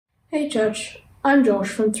Hey church, I'm Josh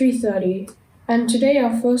from 330, and today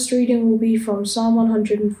our first reading will be from Psalm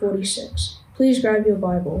 146. Please grab your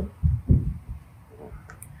Bible.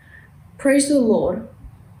 Praise the Lord.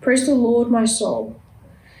 Praise the Lord, my soul.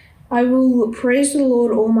 I will praise the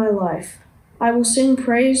Lord all my life. I will sing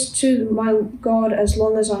praise to my God as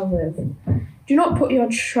long as I live. Do not put your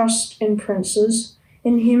trust in princes,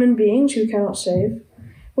 in human beings who cannot save.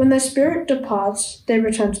 When their spirit departs, they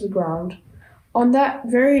return to the ground. On that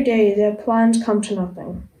very day their plans come to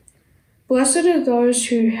nothing. Blessed are those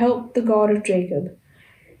who help the God of Jacob,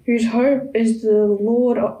 whose hope is the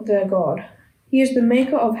Lord their God. He is the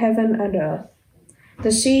maker of heaven and earth,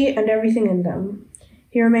 the sea and everything in them.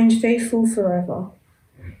 He remains faithful forever.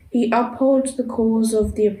 He upholds the cause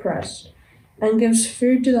of the oppressed and gives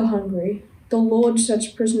food to the hungry. The Lord sets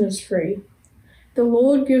prisoners free. The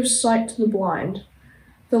Lord gives sight to the blind.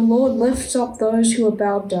 The Lord lifts up those who are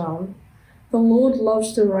bowed down. The Lord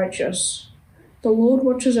loves the righteous. The Lord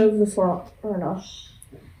watches over the foreigner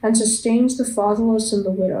and sustains the fatherless and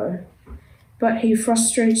the widow. But he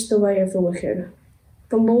frustrates the way of the wicked.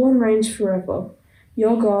 The Lord reigns forever.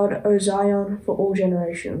 Your God, O Zion, for all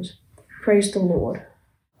generations. Praise the Lord.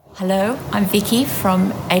 Hello, I'm Vicky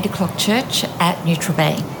from 8 O'Clock Church at Neutral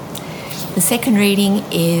Bay. The second reading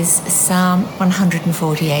is Psalm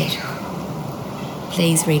 148.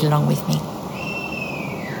 Please read along with me.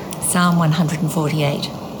 Psalm 148.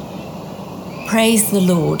 Praise the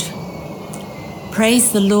Lord.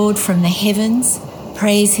 Praise the Lord from the heavens.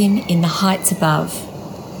 Praise him in the heights above.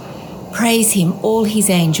 Praise him, all his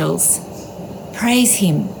angels. Praise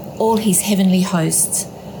him, all his heavenly hosts.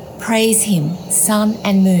 Praise him, sun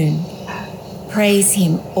and moon. Praise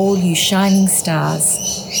him, all you shining stars.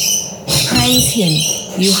 Praise him,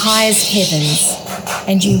 you highest heavens,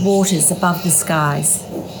 and you waters above the skies.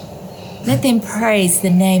 Let them praise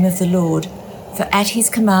the name of the Lord, for at his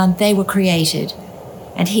command they were created,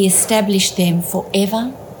 and he established them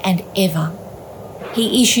forever and ever.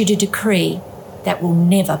 He issued a decree that will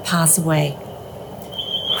never pass away.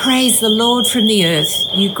 Praise the Lord from the earth,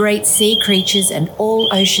 you great sea creatures and all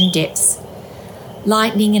ocean depths.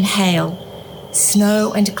 Lightning and hail,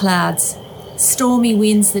 snow and clouds, stormy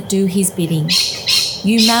winds that do his bidding.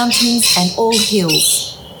 You mountains and all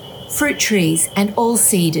hills, fruit trees and all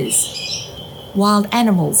cedars, wild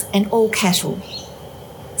animals and all cattle,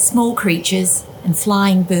 small creatures and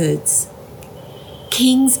flying birds.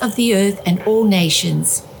 Kings of the earth and all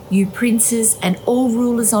nations, you princes and all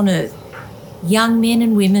rulers on earth, young men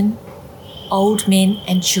and women, old men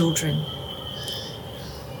and children.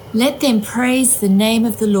 Let them praise the name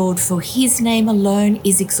of the Lord, for his name alone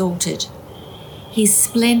is exalted. His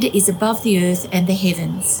splendor is above the earth and the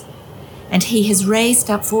heavens, and he has raised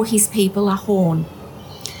up for his people a horn,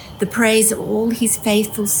 the praise of all his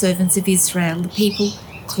faithful servants of Israel, the people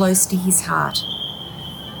close to his heart.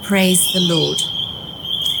 Praise the Lord.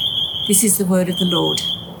 This is the word of the Lord.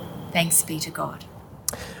 Thanks be to God.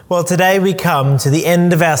 Well, today we come to the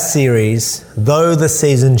end of our series, Though the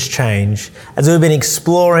Seasons Change, as we've been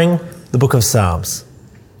exploring the book of Psalms.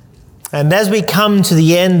 And as we come to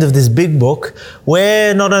the end of this big book,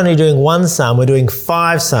 we're not only doing one psalm, we're doing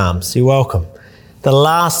 5 psalms. You're welcome. The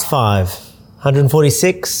last 5.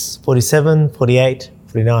 146, 47, 48,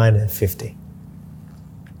 49 and 50.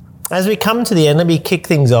 As we come to the end, let me kick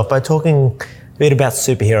things off by talking a bit about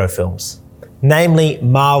superhero films, namely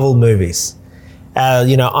Marvel movies.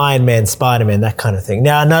 Iron Man, Spider-Man, that kind of thing.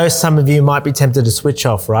 Now, I know some of you might be tempted to switch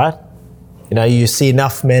off, right? You see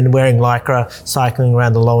enough men wearing Lycra cycling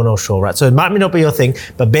around the Lower Shore, right? So it might not be your thing,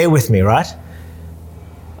 but bear with me, right?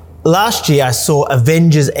 Last year, I saw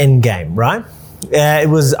Avengers Endgame, right?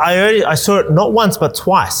 I saw it not once but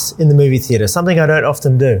twice in the movie theatre, something I don't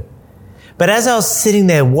often do. But as I was sitting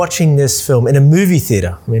there watching this film in a movie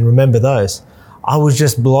theatre, remember those, I was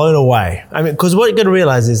just blown away. Because what you're going to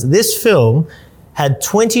realise is this film had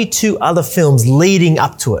 22 other films leading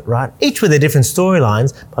up to it, right? Each with their different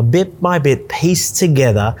storylines, but bit by bit pieced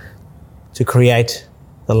together to create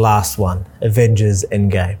the last one, Avengers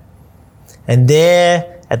Endgame. And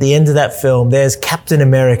there, at the end of that film, there's Captain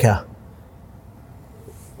America,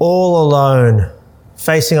 all alone,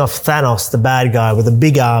 facing off Thanos, the bad guy, with a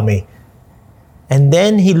big army. And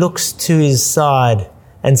then he looks to his side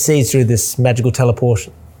and sees through this magical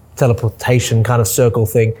teleportation kind of circle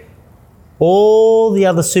thing, all the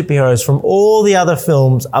other superheroes from all the other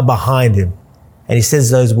films are behind him. And he says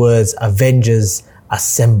those words, Avengers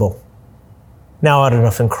Assemble. Now, I don't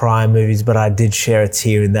often cry in movies, but I did share a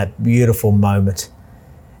tear in that beautiful moment.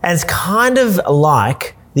 And it's kind of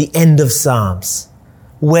like the end of Psalms,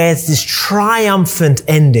 where it's this triumphant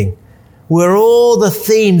ending, where all the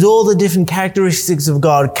themes, all the different characteristics of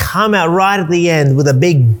God come out right at the end with a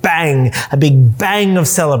big bang of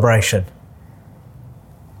celebration.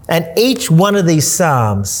 And each one of these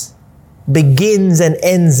psalms begins and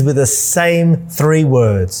ends with the same 3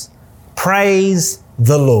 words: praise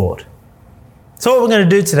the Lord. So what we're going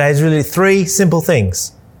to do today is really 3 simple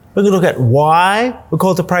things. We're going to look at why we're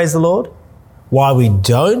called to praise the Lord, why we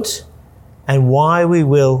don't, and why we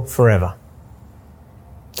will forever.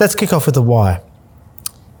 So let's kick off with the why.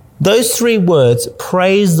 Those 3 words,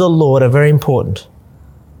 praise the Lord, are very important.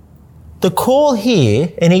 The call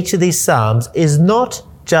here in each of these psalms is not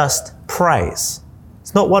just praise.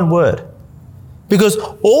 It's not one word. Because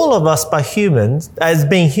all of us as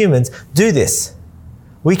being humans, do this.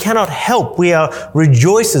 We cannot help. We are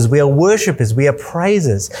rejoicers. We are worshippers. We are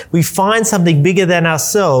praisers. We find something bigger than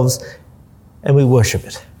ourselves and we worship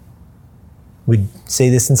it. We see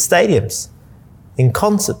this in stadiums, in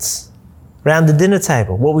concerts, around the dinner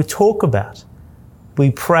table, what we talk about.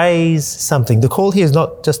 We praise something. The call here is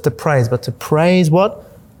not just to praise, but to praise what?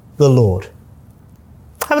 The Lord.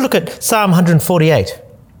 Have a look at Psalm 148.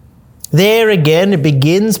 There again, it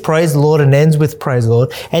begins, praise the Lord, and ends with praise the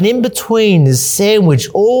Lord. And in between is sandwiched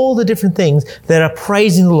all the different things that are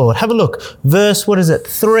praising the Lord. Have a look. Verse,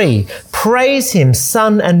 3. Praise him,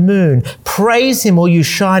 sun and moon. Praise him, all you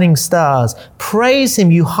shining stars. Praise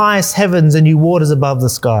him, you highest heavens and you waters above the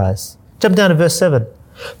skies. Jump down to verse 7.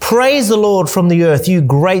 Praise the Lord from the earth, you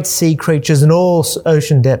great sea creatures in all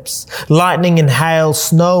ocean depths, lightning and hail,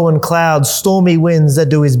 snow and clouds, stormy winds that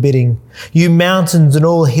do his bidding. You mountains and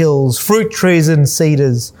all hills, fruit trees and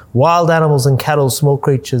cedars, wild animals and cattle, small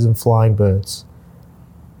creatures and flying birds.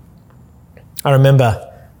 I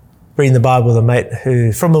remember reading the Bible with a mate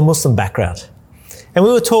who from a Muslim background. And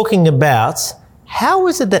we were talking about how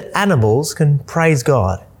is it that animals can praise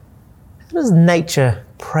God? How does nature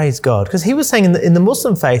praise God? Because he was saying in the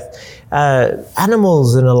Muslim faith,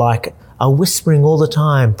 animals are whispering all the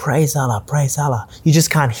time, praise Allah, praise Allah. You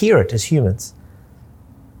just can't hear it as humans.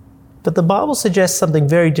 But the Bible suggests something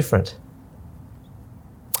very different.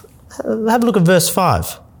 Have a look at verse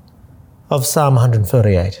 5 of Psalm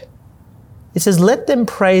 148. It says, let them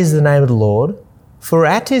praise the name of the Lord, for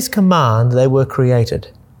at his command they were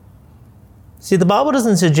created. See, the Bible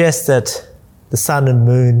doesn't suggest that the sun and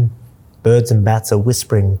moon, birds and bats are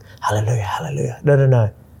whispering, hallelujah, hallelujah.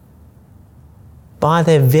 No. By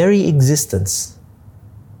their very existence,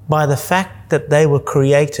 by the fact that they were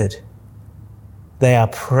created, they are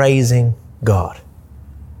praising God.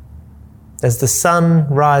 As the sun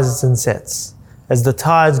rises and sets, as the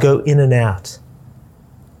tides go in and out,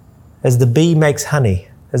 as the bee makes honey,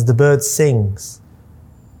 as the bird sings,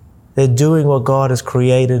 they're doing what God has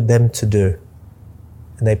created them to do.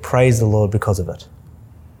 And they praise the Lord because of it.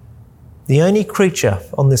 The only creature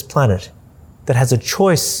on this planet that has a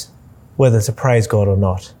choice whether to praise God or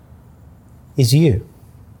not is you.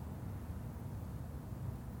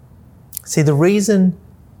 See, the reason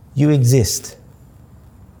you exist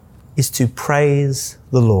is to praise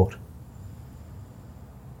the Lord.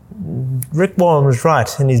 Rick Warren was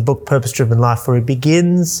right in his book Purpose Driven Life, for he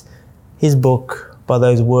begins his book by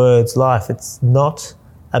those words, life. It's not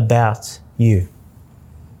about you.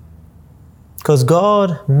 Because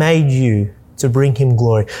God made you to bring him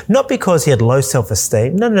glory. Not because he had low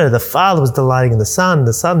self-esteem. No. The Father was delighting in the Son,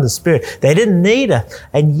 the Spirit. They didn't need her.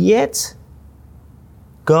 And yet,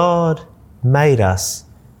 God made us,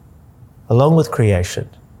 along with creation,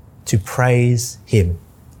 to praise him.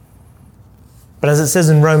 But as it says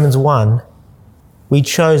in Romans 1, we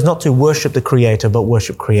chose not to worship the Creator, but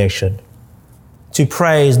worship creation. To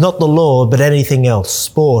praise not the Lord, but anything else,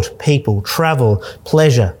 sport, people, travel,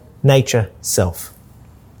 pleasure, nature, self.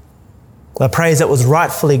 The praise that was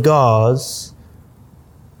rightfully God's,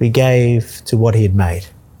 we gave to what he had made.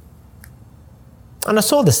 And I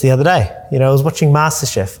saw this the other day. I was watching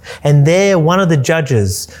MasterChef, and there one of the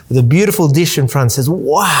judges with a beautiful dish in front says,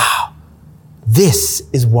 wow, this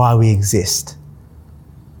is why we exist.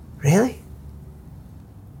 Really?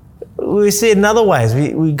 We see it in other ways.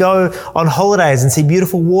 We go on holidays and see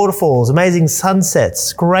beautiful waterfalls, amazing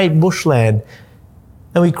sunsets, great bushland,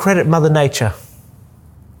 and we credit Mother Nature.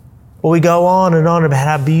 Or we go on and on about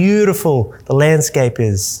how beautiful the landscape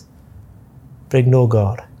is, but ignore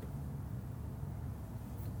God.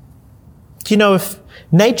 Do you know, if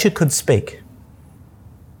nature could speak,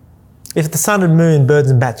 if the sun and moon, birds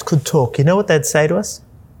and bats could talk, you know what they'd say to us?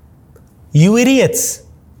 You idiots!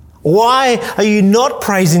 Why are you not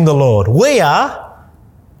praising the Lord? We are.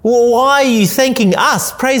 Well, why are you thanking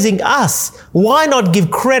us, praising us? Why not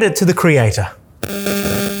give credit to the Creator?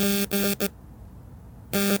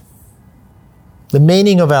 The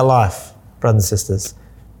meaning of our life brothers and sisters.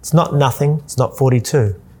 It's not nothing. It's not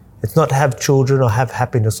 42. It's not to have children or have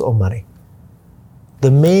happiness or money.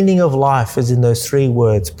 The meaning of life is in those 3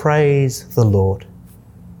 words, praise the Lord.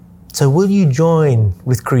 So will you join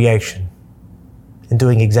with creation in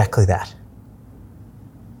doing exactly that?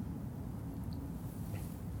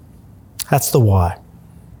 That's the why.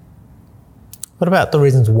 What about the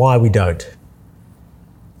reasons why we don't?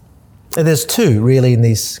 And there's 2 really in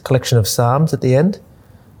this collection of Psalms at the end.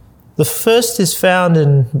 The first is found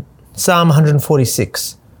in Psalm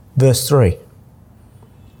 146, verse 3.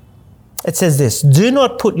 It says this, "Do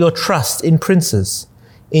not put your trust in princes,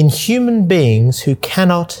 in human beings who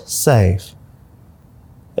cannot save."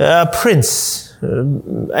 A prince,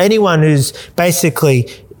 anyone who's basically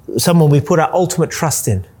someone we put our ultimate trust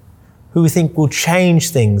in, who we think will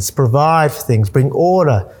change things, provide for things, bring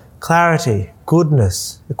order, clarity,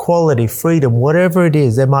 goodness, equality, freedom, whatever it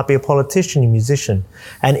is. There might be a politician, a musician,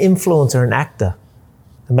 an influencer, an actor.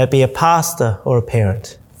 There might be a pastor or a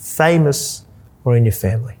parent, famous or in your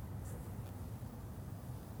family.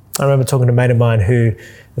 I remember talking to a mate of mine who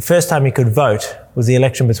the first time he could vote was the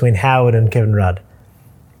election between Howard and Kevin Rudd.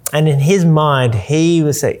 And in his mind, he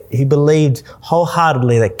believed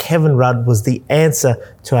wholeheartedly that Kevin Rudd was the answer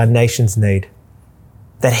to our nation's need.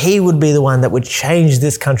 That he would be the one that would change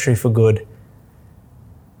this country for good.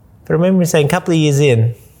 But I remember him saying a couple of years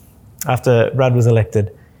in, after Rudd was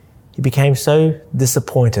elected, he became so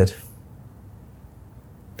disappointed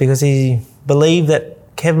because he believed that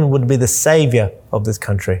Kevin would be the saviour of this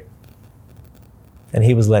country. And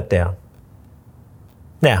he was let down.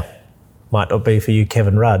 Now, might not be for you,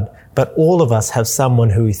 Kevin Rudd, but all of us have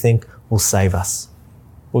someone who we think will save us,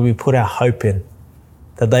 where we put our hope in,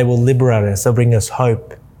 that they will liberate us, they'll bring us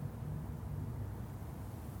hope.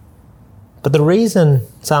 But the reason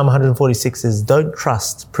Psalm 146 is don't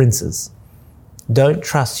trust princes, don't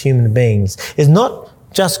trust human beings, is not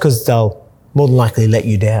just because they'll more than likely let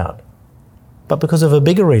you down, but because of a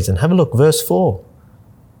bigger reason. Have a look, verse 4.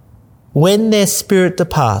 When their spirit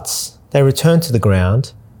departs, they return to the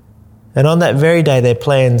ground, and on that very day their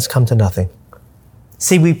plans come to nothing.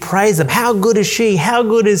 See, we praise them. How good is she? How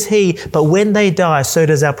good is he? But when they die, so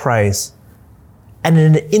does our praise. And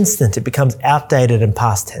in an instant, it becomes outdated and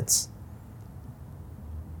past tense.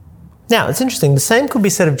 Now, it's interesting. The same could be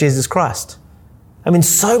said of Jesus Christ. I mean,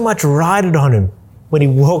 so much rided on him when he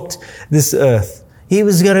walked this earth. He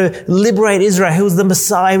was going to liberate Israel. He was the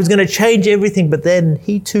Messiah. He was going to change everything. But then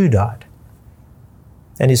he too died.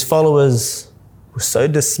 And his followers were so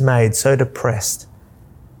dismayed, so depressed.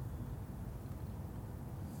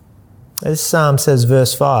 This psalm says,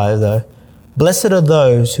 verse 5, though, "Blessed are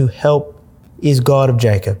those whose help is God of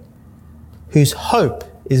Jacob, whose hope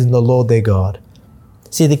is in the Lord their God."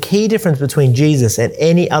 See, the key difference between Jesus and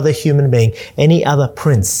any other human being, any other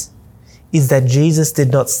prince, is that Jesus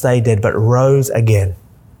did not stay dead, but rose again.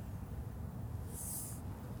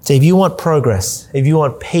 So if you want progress, if you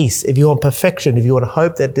want peace, if you want perfection, if you want a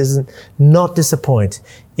hope that does not disappoint,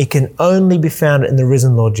 it can only be found in the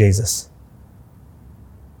risen Lord Jesus.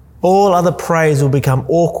 All other praise will become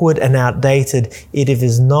awkward and outdated if it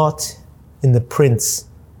is not in the Prince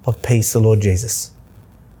of Peace, the Lord Jesus.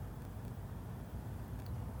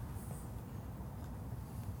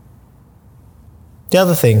 The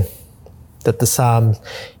other thing that this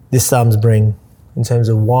Psalms bring in terms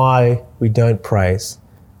of why we don't praise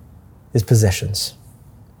is possessions.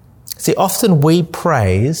 See, often we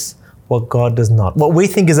praise what God does not. What we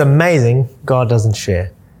think is amazing, God doesn't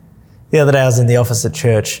share. The other day I was in the office at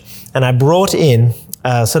church and I brought in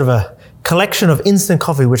sort of a collection of instant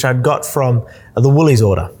coffee which I'd got from the Woolies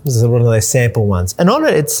order. This is one of those sample ones. And on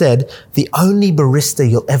it said, "The only barista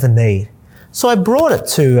you'll ever need." So I brought it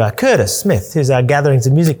to Curtis Smith, who's our Gatherings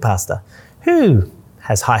and Music pastor, who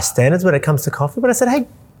has high standards when it comes to coffee. But I said, "Hey,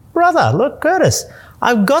 brother, look, Curtis,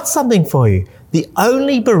 I've got something for you. The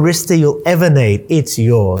only barista you'll ever need, it's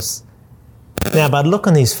yours." Now, by the look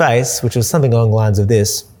on his face, which was something along the lines of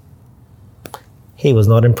this, he was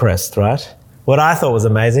not impressed, right? What I thought was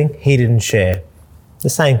amazing, he didn't share. The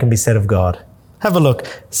same can be said of God. Have a look.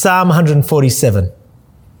 Psalm 147,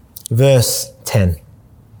 verse 10.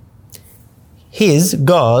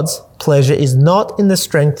 God's pleasure is not in the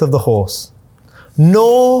strength of the horse,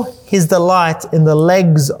 nor his delight in the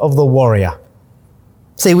legs of the warrior.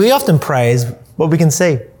 See, we often praise what we can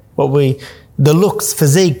see, the looks,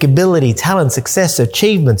 physique, ability, talent, success,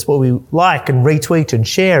 achievements, what we like and retweet and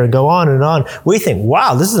share and go on and on. We think,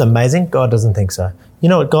 wow, this is amazing. God doesn't think so. You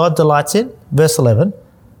know what God delights in? Verse 11,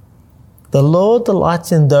 "The Lord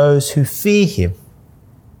delights in those who fear him,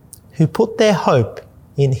 who put their hope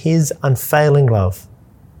in his unfailing love."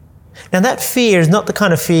 Now that fear is not the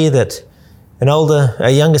kind of fear that A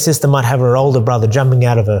younger sister might have her older brother jumping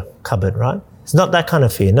out of a cupboard, right? It's not that kind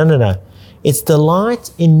of fear. No. It's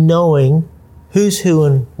delight in knowing who's who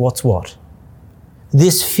and what's what.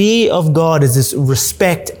 This fear of God is this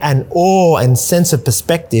respect and awe and sense of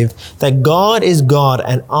perspective that God is God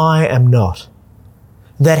and I am not.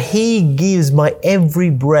 That He gives my every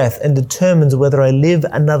breath and determines whether I live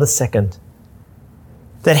another second.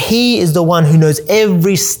 That He is the one who knows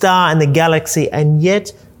every star in the galaxy and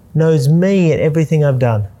yet knows me and everything I've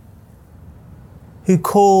done. Who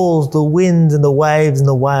calls the winds and the waves and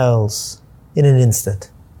the whales in an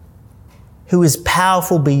instant. Who is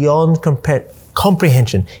powerful beyond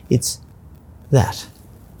comprehension. It's that,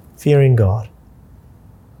 fearing God.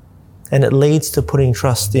 And it leads to putting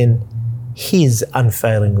trust in His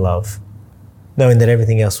unfailing love, knowing that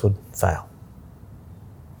everything else would fail.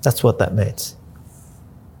 That's what that means.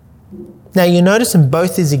 Now you notice in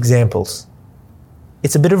both these examples,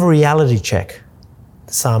 it's a bit of a reality check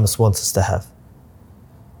the psalmist wants us to have.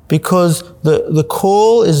 Because the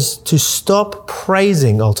call is to stop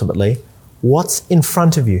praising, ultimately, what's in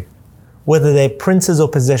front of you, whether they're princes or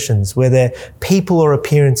possessions, whether they're people or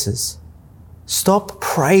appearances. Stop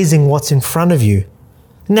praising what's in front of you.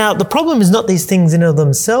 Now, the problem is not these things in and of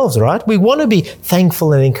themselves, right? We want to be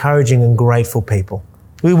thankful and encouraging and grateful people.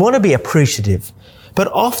 We want to be appreciative. But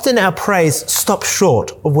often our praise stops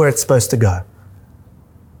short of where it's supposed to go.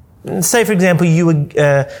 Say, for example,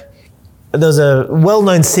 there was a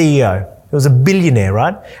well-known CEO. It was a billionaire,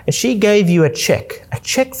 right? And she gave you a check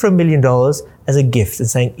for $1 million as a gift and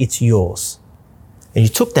saying, it's yours. And you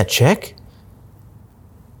took that check,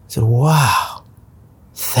 said, wow,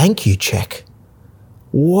 thank you, check.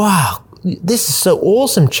 Wow, this is so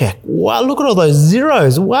awesome, check. Wow, look at all those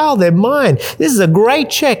zeros. Wow, they're mine. This is a great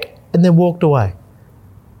check. And then walked away.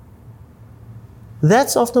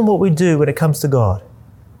 That's often what we do when it comes to God.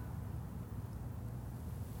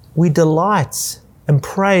 We delight and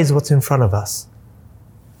praise what's in front of us,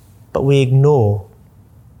 but we ignore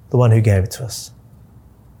the one who gave it to us.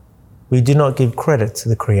 We do not give credit to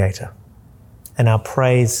the Creator, and our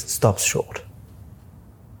praise stops short.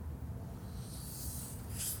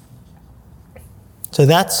 So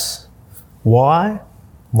that's why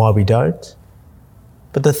we don't.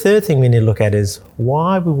 But the third thing we need to look at is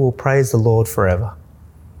why we will praise the Lord forever.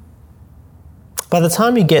 By the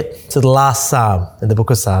time you get to the last psalm in the book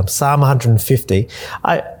of Psalms, Psalm 150,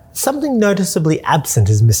 something noticeably absent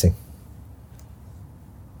is missing.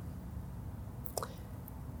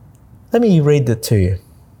 Let me read that to you.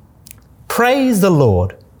 Praise the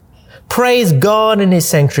Lord. Praise God in His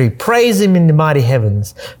sanctuary. Praise Him in the mighty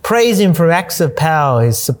heavens. Praise Him for acts of power,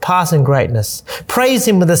 His surpassing greatness. Praise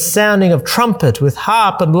Him with the sounding of trumpet, with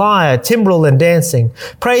harp and lyre, timbrel and dancing.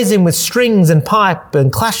 Praise Him with strings and pipe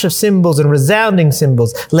and clash of cymbals and resounding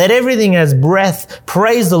cymbals. Let everything has breath.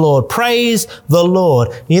 Praise the Lord. Praise the Lord.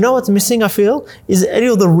 You know what's missing, I feel, is any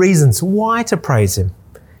of the reasons why to praise Him.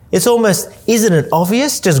 It's almost, isn't it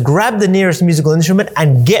obvious? Just grab the nearest musical instrument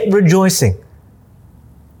and get rejoicing.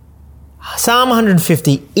 Psalm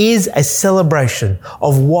 150 is a celebration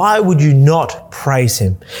of why would you not praise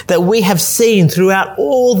Him. That we have seen throughout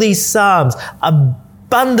all these Psalms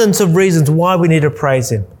abundance of reasons why we need to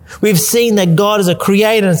praise Him. We've seen that God is a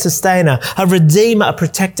creator and sustainer, a redeemer, a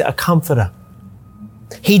protector, a comforter.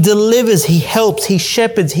 He delivers, He helps, He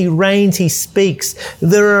shepherds, He reigns, He speaks.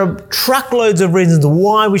 There are truckloads of reasons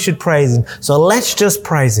why we should praise Him. So let's just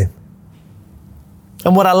praise Him.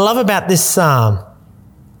 And what I love about this Psalm,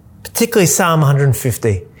 particularly Psalm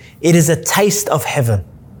 150, it is a taste of heaven.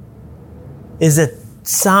 It is a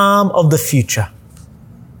psalm of the future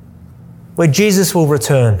where Jesus will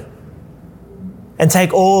return and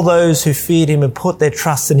take all those who feared Him and put their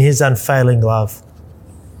trust in His unfailing love.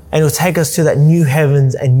 And He'll take us to that new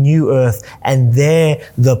heavens and new earth, and there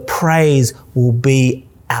the praise will be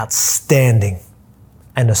outstanding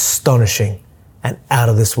and astonishing and out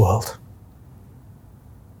of this world.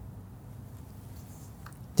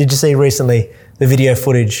 Did you see recently the video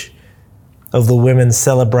footage of the women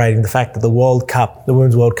celebrating the fact that the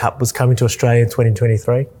Women's World Cup was coming to Australia in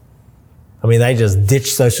 2023? I mean, they just ditched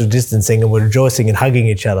social distancing and were rejoicing and hugging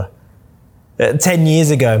each other. 10 years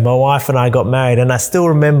ago, my wife and I got married, and I still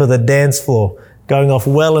remember the dance floor going off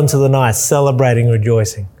well into the night, celebrating and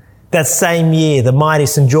rejoicing. That same year, the mighty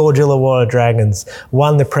St George Illawarra Dragons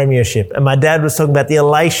won the premiership, and my dad was talking about the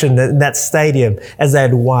elation in that stadium as they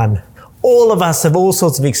had won. All of us have all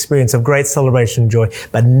sorts of experience of great celebration and joy,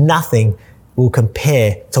 but nothing will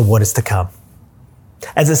compare to what is to come.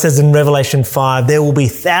 As it says in Revelation 5, there will be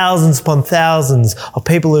thousands upon thousands of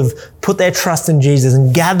people who've put their trust in Jesus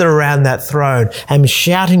and gather around that throne and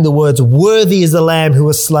shouting the words, "Worthy is the Lamb who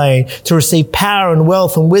was slain to receive power and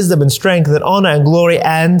wealth and wisdom and strength and honor and glory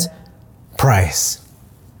and praise."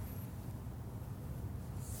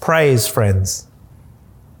 Praise, friends.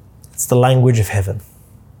 It's the language of heaven.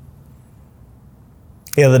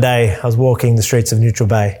 The other day, I was walking the streets of Neutral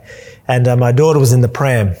Bay and my daughter was in the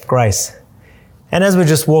pram, Grace. And as we're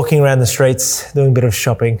just walking around the streets, doing a bit of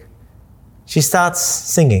shopping, she starts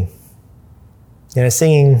singing.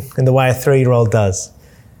 Singing in the way a 3-year-old does.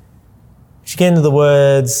 She gets into the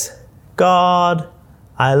words, "God,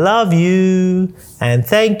 I love you, and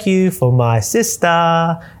thank you for my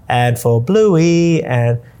sister, and for Bluey,"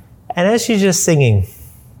 and as she's just singing,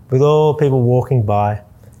 with all people walking by,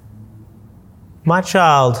 my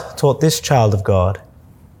child taught this child of God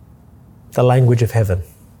the language of heaven.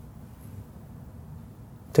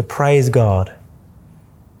 To praise God,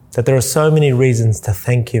 that there are so many reasons to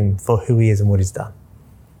thank Him for who He is and what He's done.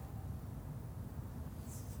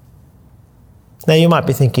 Now you might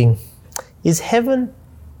be thinking, is heaven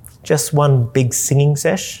just one big singing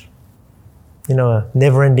sesh? A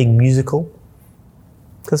never-ending musical?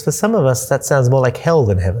 Because for some of us, that sounds more like hell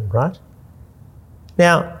than heaven, right?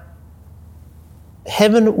 Now,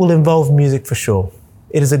 heaven will involve music for sure.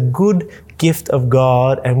 It is a good gift of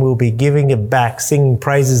God and we'll be giving it back, singing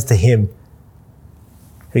praises to Him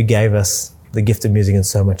who gave us the gift of music and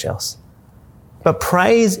so much else. But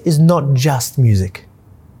praise is not just music.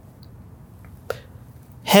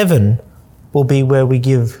 Heaven will be where we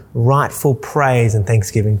give rightful praise and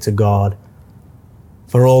thanksgiving to God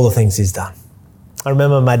for all the things He's done. I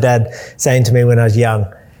remember my dad saying to me when I was young,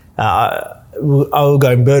 I was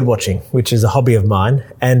going bird watching, which is a hobby of mine,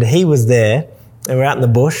 and he was there, and we're out in the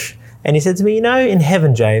bush, and he said to me, in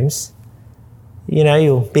heaven, James,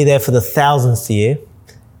 you'll be there for the 1,000th year,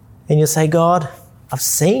 and you'll say, "God, I've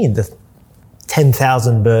seen the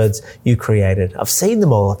 10,000 birds you created. I've seen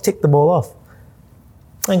them all. I've ticked them all off."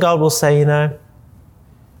 And God will say,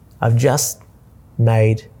 "I've just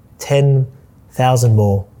made 10,000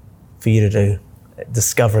 more for you to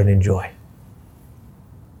discover and enjoy."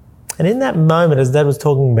 And in that moment, as Dad was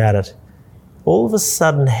talking about it, all of a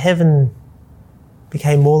sudden heaven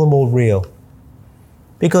became more and more real.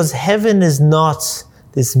 Because heaven is not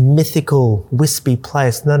this mythical, wispy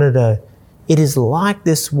place. No. It is like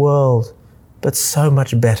this world, but so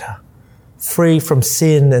much better. Free from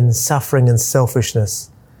sin and suffering and selfishness.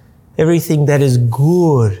 Everything that is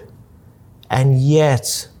good and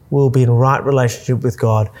yet will be in right relationship with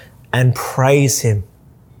God and praise Him,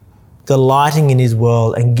 delighting in His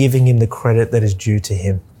world and giving Him the credit that is due to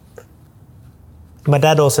Him. My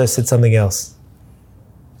dad also said something else.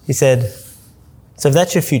 He said, "So if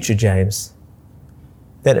that's your future, James,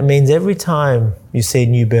 then it means every time you see a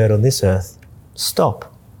new bird on this earth,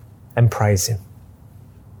 stop and praise Him.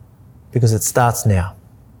 Because it starts now."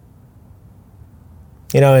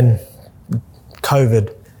 In COVID,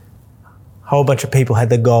 a whole bunch of people had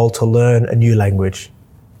the goal to learn a new language.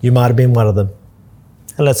 You might have been one of them.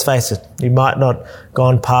 And let's face it, you might not have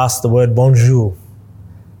gone past the word bonjour.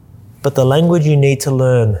 But the language you need to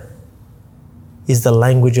learn is the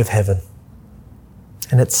language of heaven.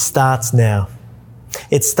 And it starts now.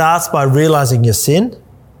 It starts by realizing your sin,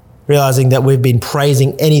 realizing that we've been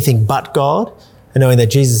praising anything but God, and knowing that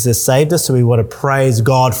Jesus has saved us, so we want to praise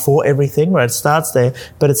God for everything, right? It starts there,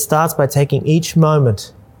 but it starts by taking each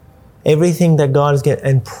moment, everything that God has given,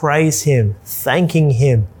 and praise Him, thanking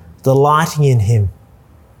Him, delighting in Him.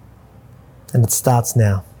 And it starts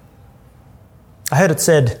now. I heard it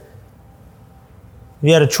said, if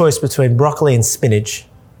you had a choice between broccoli and spinach,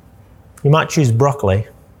 you might choose broccoli,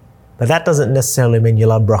 but that doesn't necessarily mean you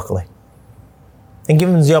love broccoli. And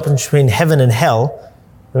given the option between heaven and hell,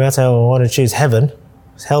 we might say, "Oh, I want to choose heaven,"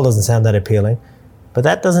 because hell doesn't sound that appealing. But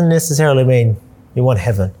that doesn't necessarily mean you want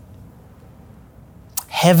heaven.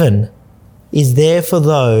 Heaven is there for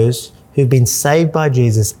those who've been saved by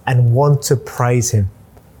Jesus and want to praise Him,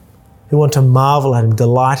 who want to marvel at Him,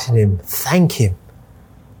 delight in Him, thank Him.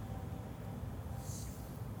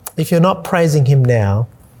 If you're not praising Him now,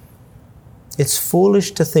 it's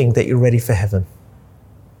foolish to think that you're ready for heaven.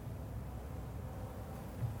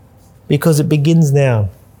 Because it begins now,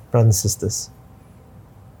 brothers and sisters.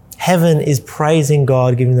 Heaven is praising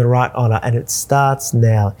God, giving the right honour, and it starts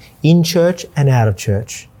now, in church and out of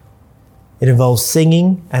church. It involves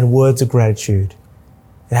singing and words of gratitude.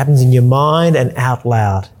 It happens in your mind and out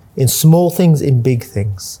loud, in small things, in big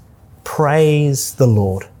things. Praise the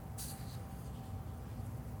Lord.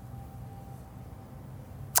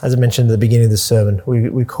 As I mentioned at the beginning of the sermon,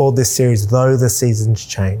 we called this series, Though the Seasons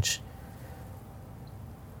Change.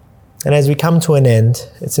 And as we come to an end,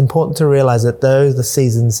 it's important to realize that though the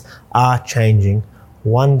seasons are changing,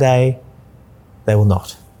 one day they will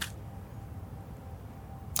not.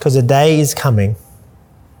 Because a day is coming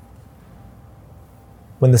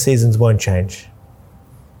when the seasons won't change,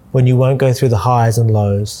 when you won't go through the highs and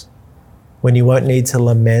lows, when you won't need to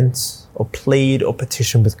lament or plead or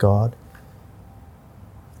petition with God,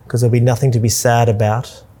 because there'll be nothing to be sad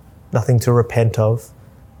about, nothing to repent of,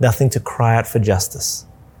 nothing to cry out for justice.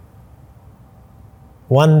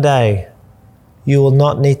 One day, you will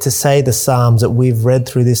not need to say the Psalms that we've read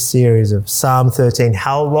through this series of Psalm 13,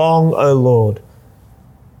 "How long, O Lord?"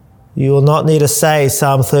 You will not need to say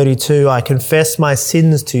Psalm 32, "I confess my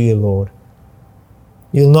sins to you, Lord."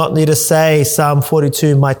 You'll not need to say Psalm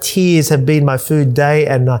 42, "My tears have been my food day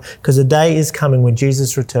and night," because the day is coming when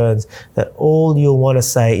Jesus returns that all you'll want to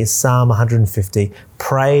say is Psalm 150,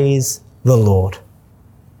 "Praise the Lord."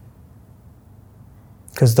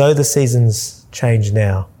 Because though the seasons change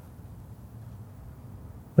now,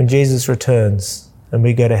 when Jesus returns and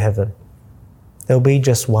we go to heaven, there'll be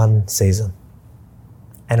just one season,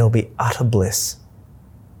 and it'll be utter bliss.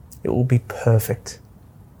 It will be perfect.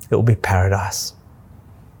 It will be paradise.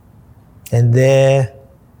 And there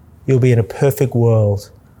you'll be in a perfect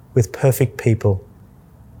world with perfect people,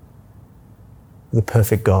 with a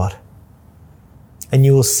perfect God. And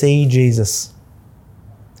you will see Jesus,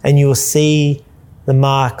 and you will see the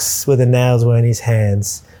marks where the nails were in his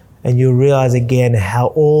hands, and you'll realize again how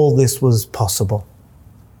all this was possible.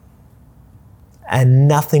 And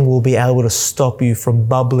nothing will be able to stop you from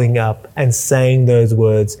bubbling up and saying those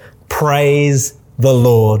words, "Praise the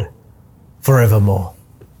Lord," forevermore.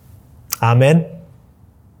 Amen.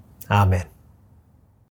 Amen.